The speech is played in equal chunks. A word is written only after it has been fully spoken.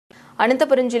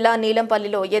అనంతపురం జిల్లా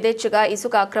నీలంపల్లిలో యథేచ్ఛగా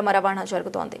ఇసుక అక్రమ రవాణా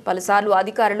జరుగుతోంది. పలుసార్లు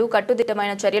అధికారులు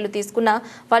కట్టుదిట్టమైన చర్యలు తీసుకున్నా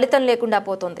ఫలితం లేకుండా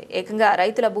పోతోంది. ఏకంగా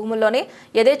రైతుల భూముల్లోనే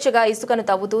యథేచ్ఛగా ఇసుకను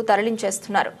తవ్వుతూ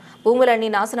తరలించేస్తున్నారు. భూములన్నీ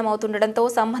నాశనమవుతుండటంతో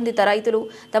సంబంధిత రైతులు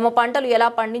తమ పంటలు ఎలా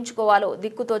పండించుకోవాలో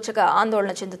దిక్కుతోచక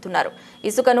ఆందోళన చెందుతున్నారు.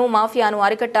 ఇసుకను మాఫియాను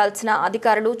అరికట్టాల్సిన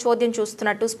అధికారులు చోద్యం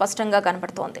చూస్తున్నట్టు స్పష్టంగా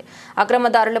కనబడుతోంది.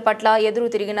 అక్రమదారుల పట్ల ఎదురు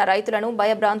తిరిగిన రైతులను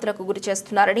భయభ్రాంతులకు గురి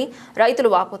చేస్తున్నారని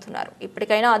రైతులు వాపోతున్నారు.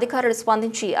 ఇప్పటికైనా అధికారులు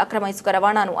స్పందించి అక్రమ ఇసుక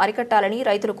రవాణాను అరికట్టాలని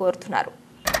రైతులు కోరుతున్నారు.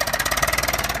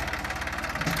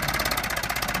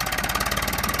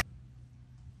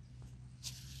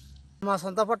 మా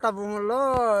సొంత పట్ట భూముల్లో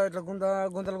ఇట్లా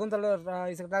గుంతలు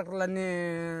ఇసుక ట్రాక్టర్లు అన్నీ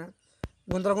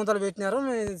గుంతలు పెట్టినారు.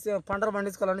 పంటలు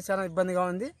పండించుకోవాలని చాలా ఇబ్బందిగా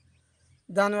ఉంది.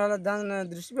 దాన్ని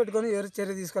దృష్టి పెట్టుకొని ఎవరు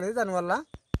చర్య తీసుకోలేదు.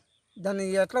 దాన్ని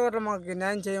ఎట్లా మాకు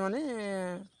న్యాయం చేయమని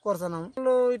కోరుతున్నాము.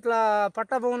 ఇట్లా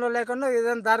పట్టా భూముల్లో లేకుండా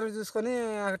ఏదైనా దారి చూసుకొని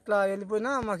అట్లా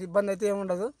వెళ్ళిపోయినా మాకు ఇబ్బంది అయితే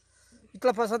ఏముండదు.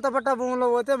 ఇట్లా సొంత పట్టా భూముల్లో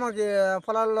పోతే మాకు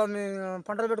పొలాల్లో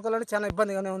పంటలు పెట్టుకోవాలని చాలా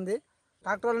ఇబ్బందిగానే ఉంది.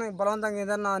 ట్రాక్టర్లని బలవంతంగా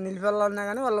ఏదైనా నిలిపెళ్ళాలన్నా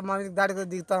కానీ వాళ్ళు మా మీద దాడికి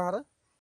దిగుతున్నారు.